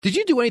Did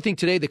you do anything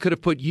today that could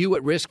have put you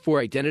at risk for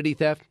identity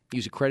theft?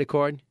 Use a credit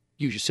card?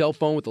 Use your cell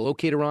phone with the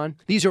locator on?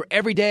 These are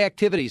everyday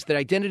activities that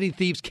identity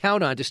thieves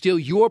count on to steal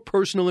your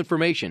personal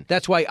information.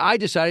 That's why I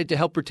decided to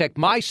help protect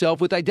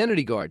myself with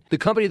Identity Guard, the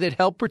company that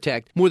helped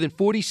protect more than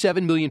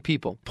 47 million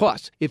people.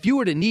 Plus, if you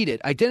were to need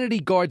it, Identity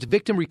Guard's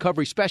victim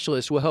recovery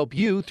specialists will help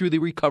you through the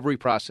recovery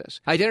process.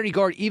 Identity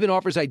Guard even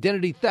offers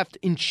identity theft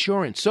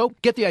insurance. So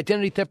get the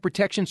identity theft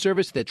protection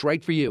service that's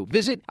right for you.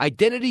 Visit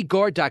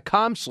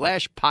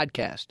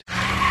identityguard.com/podcast.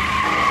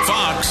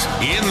 Fox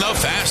in the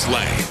fast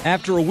lane.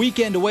 After a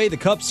weekend away, the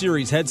Cup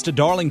Series heads to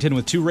Darlington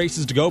with 2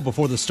 races to go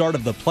before the start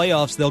of the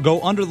playoffs. They'll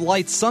go under the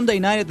lights Sunday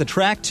night at the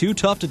track. Too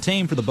tough to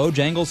tame for the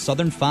Bojangles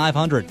Southern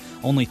 500.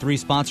 Only 3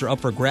 spots are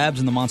up for grabs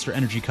in the Monster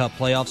Energy Cup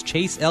playoffs.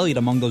 Chase Elliott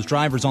among those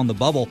drivers on the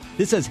bubble.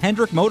 This as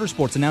Hendrick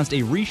Motorsports announced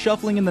a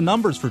reshuffling in the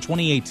numbers for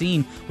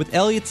 2018, with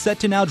Elliott set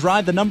to now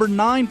drive the number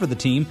 9 for the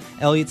team.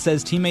 Elliott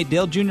says teammate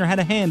Dale Jr. had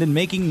a hand in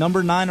making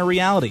number 9 a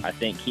reality. I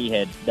think he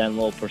had done a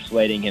little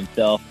persuading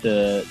himself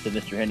to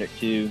Mr. Hendrick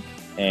too,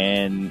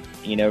 and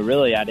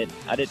really I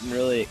didn't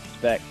really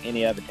expect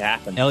any of it to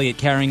happen. Elliott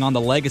carrying on the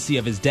legacy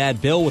of his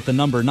dad Bill with the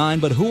number 9,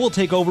 but who will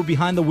take over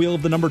behind the wheel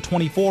of the number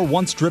 24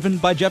 once driven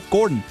by Jeff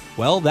Gordon?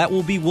 Well, that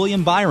will be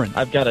William Byron.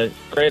 I've got a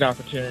great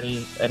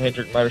opportunity at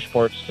Hendrick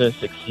Motorsports to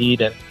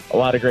succeed and a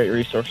lot of great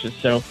resources,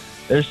 so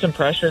there's some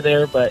pressure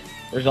there, but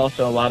there's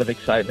also a lot of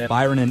excitement.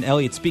 Byron and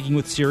Elliott speaking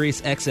with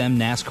Sirius XM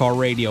NASCAR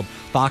Radio.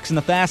 Fox in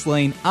the Fast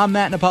Lane, I'm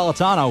Matt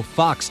Napolitano,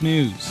 Fox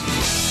News.